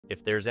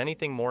If there's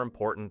anything more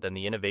important than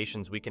the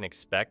innovations we can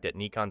expect at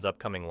Nikon's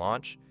upcoming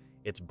launch,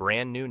 it's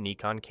brand new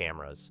Nikon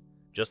cameras.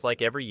 Just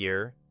like every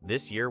year,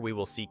 this year we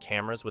will see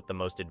cameras with the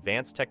most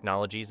advanced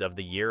technologies of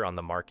the year on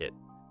the market.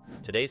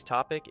 Today's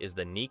topic is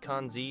the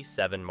Nikon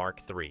Z7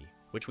 Mark III,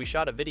 which we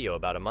shot a video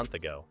about a month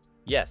ago.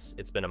 Yes,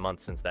 it's been a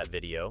month since that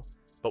video,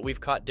 but we've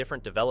caught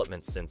different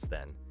developments since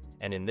then.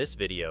 And in this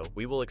video,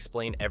 we will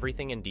explain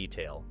everything in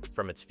detail,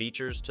 from its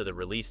features to the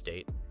release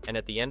date, and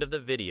at the end of the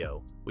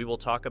video, we will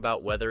talk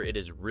about whether it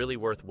is really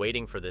worth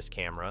waiting for this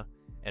camera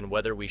and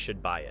whether we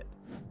should buy it.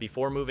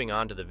 Before moving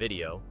on to the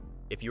video,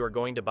 if you are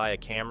going to buy a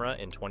camera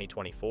in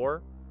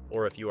 2024,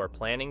 or if you are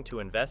planning to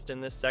invest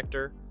in this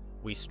sector,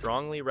 we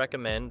strongly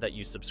recommend that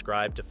you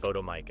subscribe to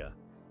Photomica.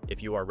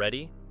 If you are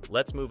ready,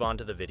 let's move on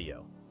to the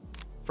video.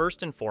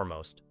 First and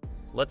foremost,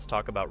 let's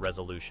talk about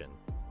resolution.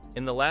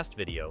 In the last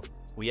video,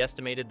 we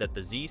estimated that the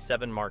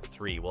Z7 Mark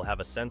III will have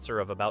a sensor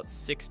of about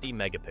 60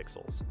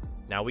 megapixels.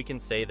 Now we can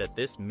say that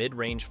this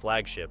mid-range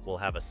flagship will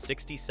have a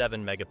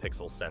 67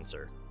 megapixel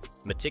sensor,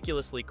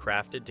 meticulously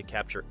crafted to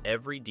capture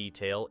every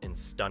detail in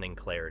stunning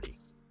clarity.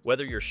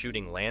 Whether you're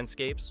shooting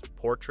landscapes,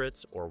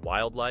 portraits, or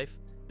wildlife,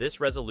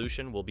 this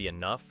resolution will be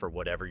enough for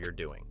whatever you're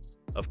doing.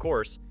 Of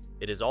course,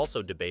 it is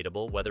also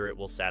debatable whether it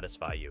will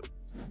satisfy you.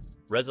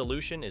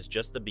 Resolution is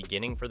just the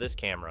beginning for this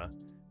camera.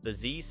 The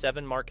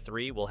Z7 Mark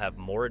III will have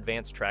more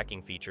advanced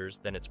tracking features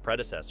than its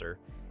predecessor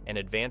and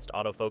advanced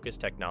autofocus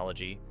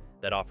technology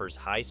that offers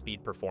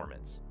high-speed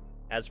performance.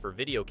 As for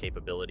video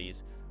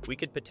capabilities, we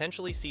could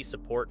potentially see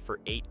support for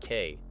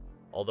 8K,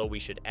 although we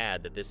should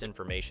add that this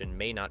information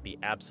may not be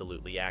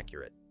absolutely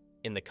accurate.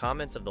 In the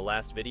comments of the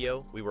last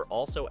video, we were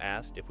also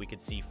asked if we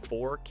could see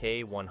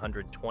 4K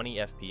 120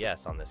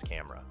 FPS on this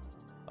camera.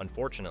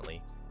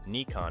 Unfortunately,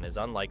 Nikon is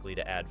unlikely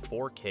to add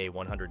 4K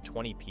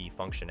 120p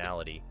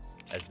functionality,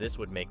 as this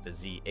would make the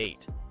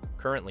Z8,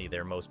 currently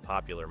their most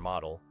popular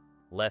model,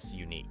 less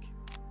unique.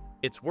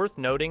 It's worth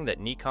noting that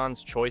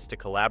Nikon's choice to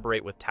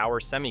collaborate with Tower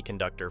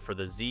Semiconductor for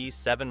the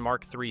Z7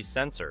 Mark III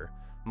sensor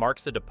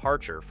marks a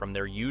departure from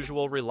their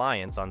usual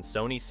reliance on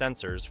Sony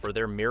sensors for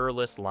their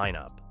mirrorless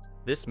lineup.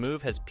 This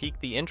move has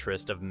piqued the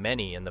interest of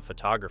many in the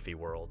photography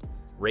world,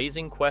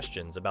 raising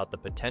questions about the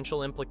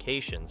potential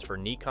implications for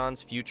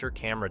Nikon's future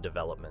camera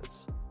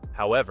developments.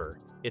 However,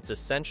 it's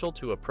essential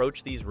to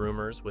approach these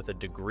rumors with a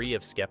degree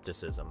of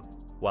skepticism.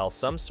 While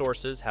some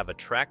sources have a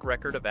track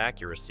record of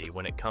accuracy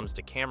when it comes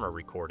to camera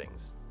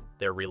recordings,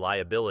 their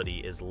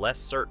reliability is less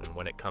certain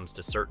when it comes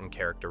to certain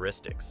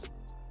characteristics.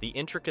 The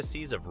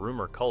intricacies of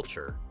rumor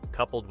culture,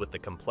 coupled with the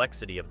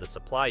complexity of the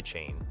supply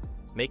chain,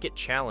 make it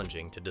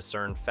challenging to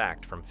discern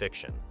fact from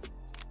fiction.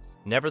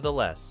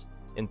 Nevertheless,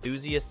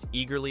 enthusiasts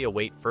eagerly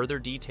await further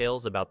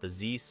details about the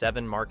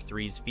Z7 Mark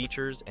III's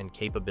features and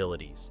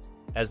capabilities.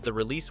 As the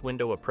release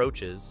window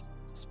approaches,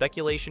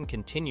 speculation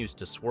continues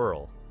to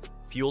swirl,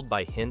 fueled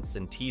by hints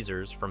and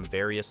teasers from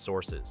various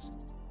sources.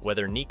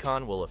 Whether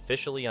Nikon will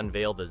officially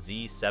unveil the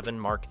Z7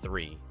 Mark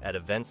III at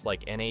events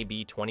like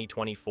NAB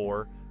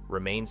 2024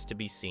 remains to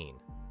be seen.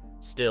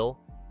 Still,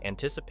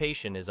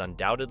 anticipation is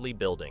undoubtedly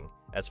building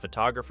as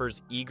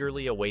photographers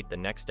eagerly await the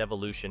next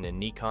evolution in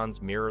Nikon's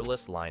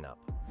mirrorless lineup.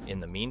 In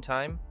the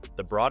meantime,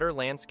 the broader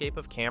landscape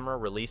of camera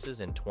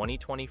releases in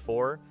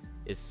 2024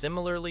 is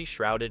similarly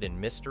shrouded in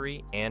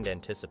mystery and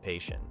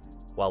anticipation.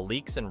 While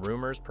leaks and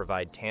rumors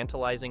provide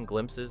tantalizing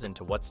glimpses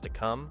into what's to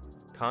come,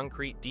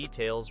 concrete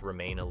details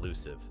remain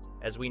elusive.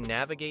 As we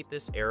navigate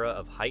this era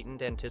of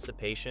heightened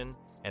anticipation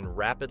and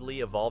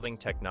rapidly evolving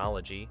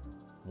technology,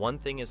 one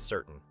thing is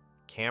certain: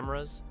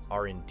 cameras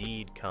are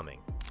indeed coming.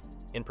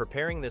 In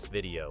preparing this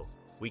video,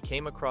 we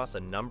came across a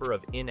number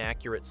of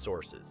inaccurate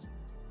sources,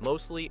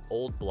 mostly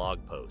old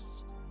blog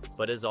posts.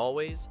 But as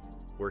always,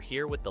 we're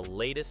here with the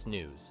latest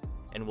news,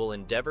 and will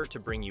endeavor to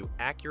bring you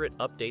accurate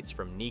updates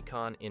from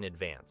Nikon in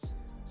advance.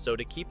 So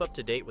to keep up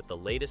to date with the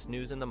latest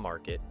news in the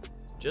market,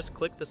 just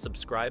click the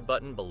subscribe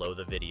button below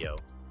the video.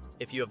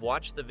 If you have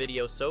watched the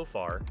video so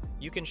far,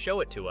 you can show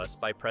it to us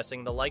by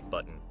pressing the like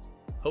button.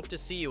 Hope to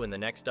see you in the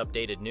next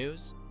updated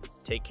news.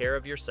 Take care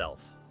of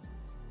yourself.